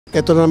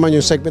Ito na naman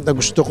yung segment na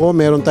gusto ko.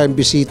 Meron tayong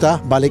bisita,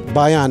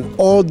 balikbayan,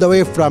 all the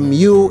way from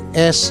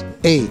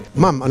USA.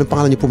 Ma'am, anong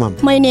pangalan niyo po, ma'am?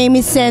 My name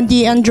is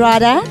Sandy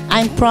Andrada.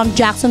 I'm from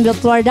Jacksonville,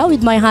 Florida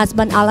with my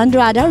husband Al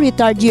Andrada,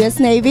 retired US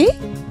Navy.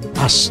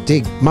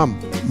 Astig. Ma'am,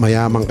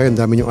 mayaman kayo. Ang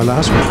dami niyong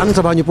alahas. Anong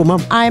trabaho niyo po,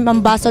 ma'am? I'm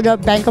ambassador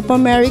of Bank of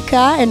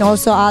America and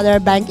also other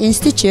bank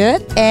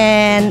institute.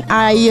 And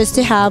I used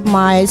to have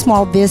my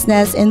small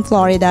business in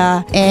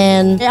Florida.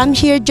 And I'm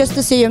here just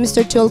to see you,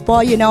 Mr.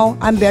 Tulfo. You know,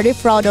 I'm very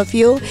proud of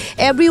you.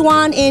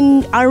 Everyone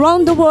in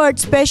around the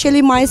world, especially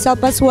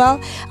myself as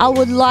well, I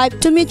would like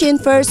to meet you in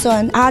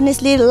person.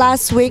 Honestly,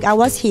 last week I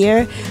was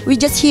here.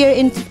 We just here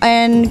in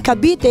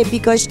Cavite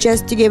because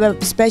just to give a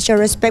special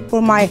respect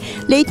for my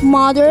late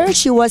mother.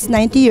 She was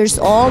 90 years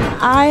old.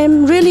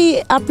 I'm really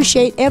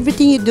appreciate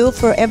everything you do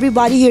for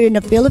everybody here in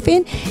the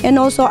Philippines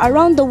and also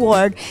around the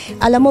world.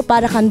 Alam mo,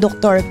 para kang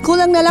doktor.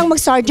 Kulang na lang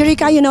mag-surgery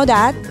ka, you know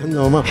that?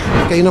 No, ma'am.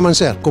 Kayo naman,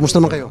 sir. Kumusta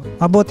naman kayo?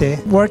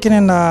 Mabuti. Working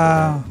in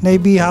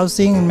Navy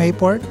housing in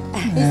Mayport.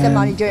 He's the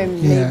manager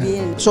in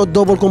Navy. So,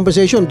 double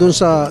compensation dun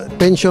sa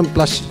pension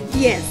plus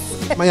Yes.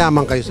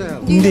 mayaman kayo, sir.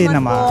 Hindi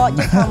naman. Po,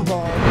 just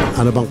humble.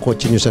 Ano bang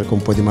kotse niyo, sir,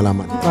 kung pwede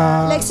malaman?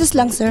 Lexus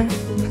lang, sir.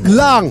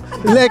 Lang!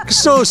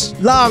 Lexus!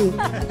 Lang!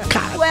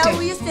 Well,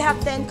 we used to have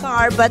 10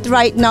 car, but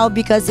right now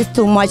because it's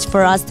too much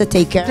for us to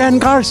take care.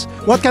 10 cars?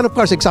 What kind of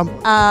cars? Example?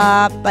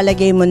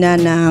 Palagay mo na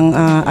ng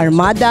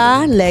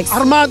Armada, Lexus.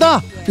 Armada!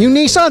 Yung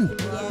Nissan!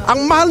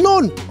 Ang mahal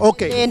nun!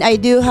 Okay. And I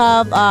do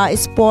have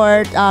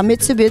sport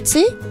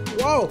Mitsubishi.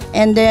 Wow!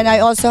 And then I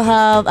also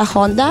have a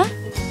Honda.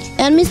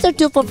 And Mr.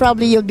 Tulfo,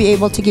 probably you'll be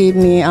able to give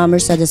me a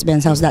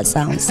Mercedes-Benz. How's that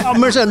sounds?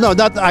 Mercedes, no,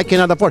 that I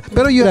cannot afford.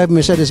 Pero you have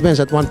Mercedes-Benz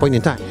at one point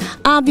in time.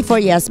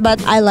 Before, yes, but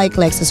I like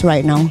Lexus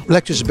right now.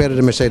 Lexus is better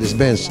than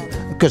Mercedes-Benz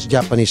because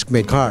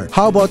Japanese-made car.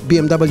 How about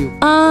BMW?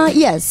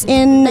 Yes,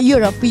 in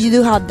Europe, we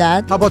do have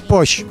that. How about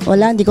Porsche?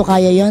 Wala, hindi ko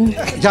kaya yon.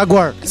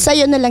 Jaguar?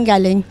 Sa'yo na lang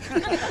galing.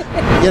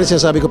 Yan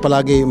sinasabi ko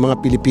palagi, mga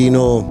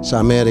Pilipino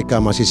sa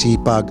Amerika,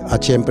 masisipag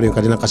at syempre yung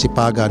kanilang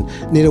kasipagan,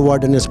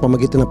 nirewardan nila sa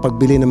pamagitan ng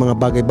pagbili ng mga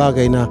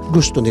bagay-bagay na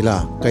gusto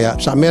nila. Kaya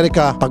sa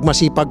Amerika, pag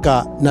masipag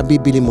ka,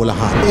 nabibili mo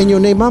lahat. And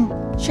your name, ma'am?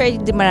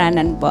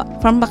 Sheridan po,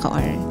 from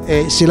Bacoor.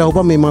 Sila ho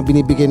ba may mga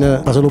binibigay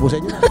na pasalubong sa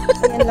inyo?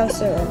 Yan lang,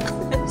 sir.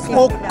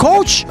 Oh,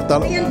 coach!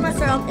 Yan pa,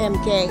 sir,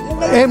 MK.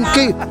 MK,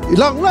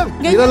 ilang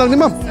lang ni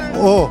ma'am.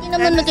 Oh. Hindi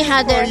naman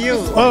nag-header.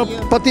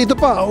 Pati ito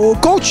pa, oh,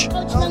 coach!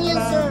 Coach lang yan,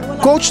 sir.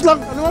 Coach lang,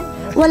 ano ma'am?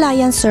 Wala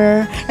yan,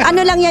 sir.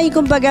 Ano lang yan,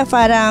 kumbaga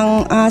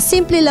parang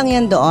simple lang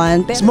yan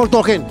doon. Small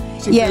token,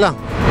 simple lang.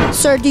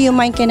 Sir, do you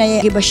mind can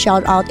I give a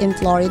shout out in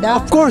Florida?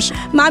 Of course.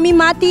 Mami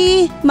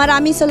Mati,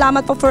 maraming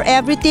salamat po for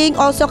everything.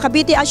 Also,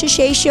 Cavite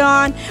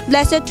Association,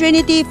 Blessed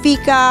Trinity,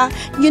 Fika.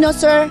 You know,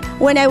 sir,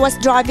 when I was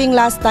driving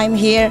last time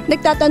here,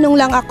 nagtatanong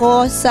lang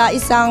ako sa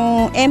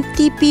isang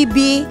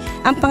MTPB.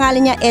 Ang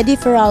pangalan niya, Eddie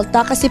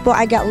Feralta, kasi po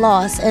I got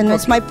lost. And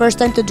it's my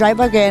first time to drive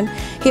again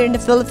here in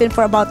the Philippines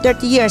for about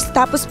 30 years.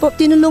 Tapos po,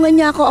 tinulungan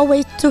niya ako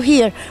away to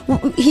here.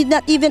 He's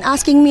not even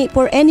asking me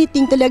for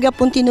anything. Talaga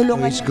pong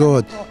tinulungan It's niya.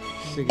 good.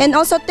 And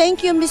also,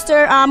 thank you,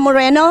 Mr.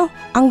 Moreno.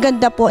 Ang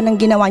ganda po ng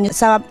ginawa niyo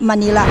sa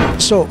Manila.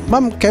 So,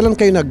 ma'am, kailan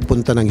kayo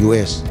nagpunta ng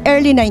US?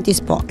 Early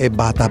 90s po.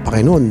 Bata pa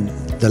kayo noon.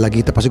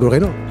 Dalagita pa siguro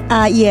kayo noon.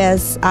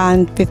 Yes,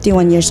 I'm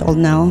 51 years old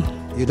now.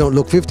 You don't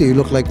look 50, you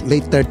look like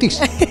late 30s.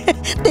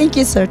 Thank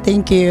you, sir.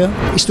 Thank you.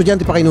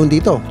 Estudyante pa kayo noon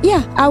dito?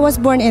 Yeah, I was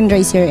born and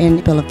raised here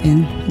in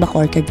Philippines,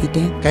 Bacoor,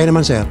 Cavite. Kaya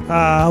naman, sir?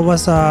 I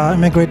was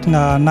immigrated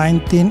in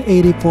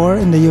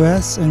 1984 in the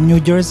US, in New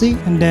Jersey.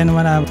 And then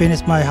when I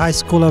finished my high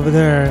school over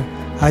there,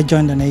 I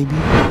joined the Navy.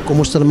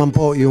 Kumusta naman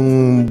po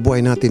yung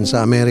buhay natin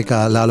sa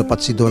Amerika, lalo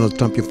pat si Donald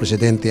Trump yung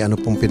presidente? Ano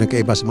pong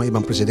pinagkaiba sa mga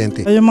ibang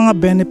presidente? Yung mga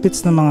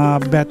benefits ng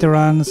mga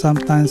veteran,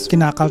 sometimes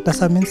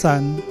kinakaltasan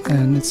minsan,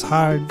 and it's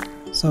hard.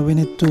 So we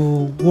need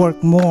to work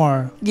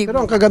more. Pero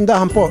ang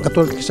kagandahan po,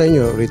 katulad sa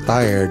inyo,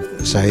 retired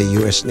sa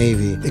US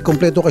Navy,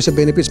 kompleto kayo sa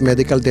benefits,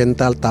 medical,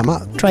 dental, tama?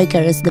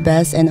 TRICARE is the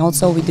best, and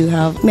also we do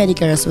have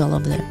Medicare as well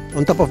over there.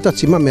 On top of that,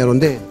 si ma'am meron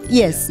din.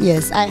 Yes,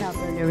 I have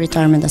early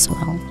retirement as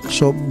well.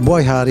 So,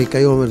 boy, hari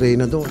kayo,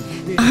 Reyna doon.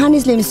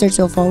 Honestly, Mr.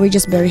 Tulfo, we're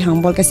just very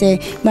humble kasi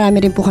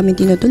marami rin po kami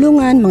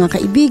tinutulungan, mga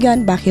kaibigan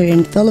back here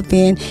in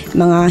Philippines,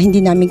 mga hindi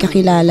namin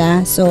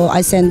kakilala. So,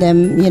 I send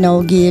them,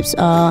 gifts,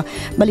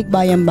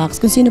 balikbayan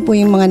box. Kung sino po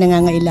yung mga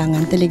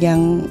nangangailangan,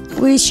 talagang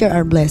we share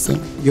our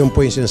blessing. Yun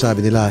po yung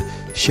sinasabi nila,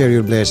 share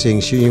your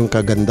blessings. Yun yung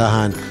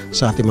kagandahan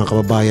sa ating mga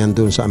kababayan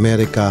doon sa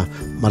Amerika.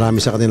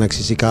 Marami sa kanila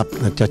nagsisikap,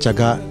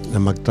 nagtsatsaga na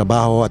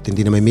magtrabaho at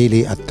hindi na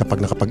mamili, at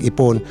kapag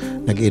nakapag-ipon,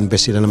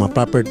 nag-i-invest sila ng mga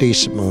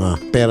properties, mga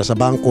pera sa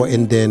bangko,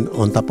 and then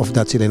on top of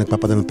that sila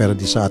nagpapadala ng pera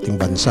din sa ating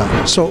bansa.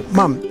 So,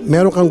 ma'am,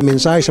 meron kang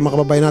mensahe sa mga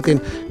kababayan natin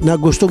na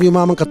gustong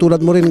yumaman katulad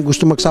mo rin,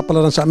 gusto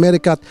magsapalaran sa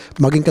Amerika at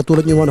maging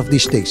katulad niyo one of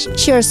these days?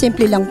 Sure,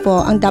 simple lang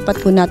po ang dapat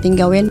po natin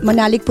gawin.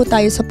 Manalig po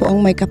tayo sa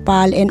poong may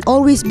kapal and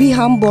always be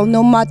humble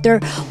no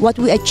matter what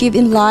we achieve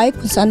in life.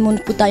 Kung saan mo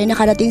po tayo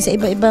nakarating sa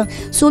iba-ibang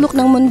sulok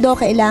ng mundo,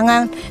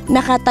 kailangan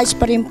nakatouch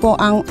pa rin po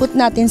ang put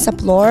natin sa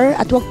floor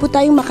at huwag po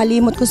tayong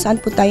makalimot kung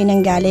saan po tayo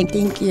nanggaling.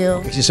 Thank you.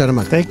 Si Sir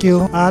naman. Thank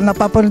you.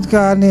 Napapanood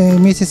ka ni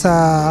Mrs. sa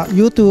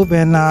YouTube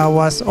and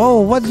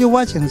what you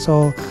watching?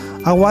 So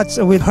I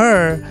watched with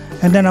her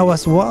and then I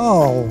was,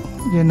 wow,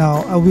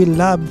 I will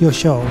love your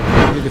show.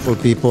 Beautiful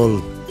people,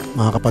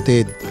 mga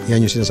kapatid,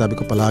 yan yung sinasabi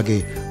ko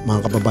palagi,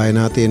 mga kababayan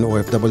natin,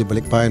 OFW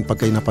balikbayan,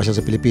 pag kayo napasya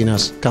sa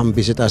Pilipinas, come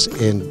visit us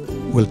and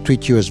we'll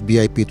treat you as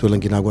VIP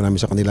tulad ng ginagawa namin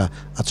sa kanila.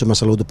 At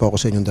sumasaludo po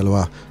ako sa inyong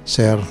dalawa,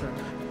 Sir,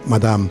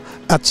 Madam,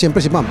 at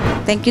siyempre si Ma'am.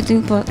 Thank you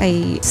din po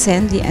kay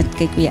Sandy at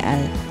kay Kuya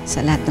Al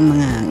sa lahat ng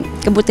mga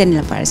kabutihan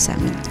nila para sa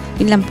amin.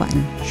 Yun lang po.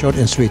 Short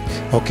and sweet.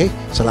 Okay,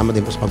 salamat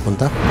din po sa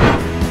pagpunta.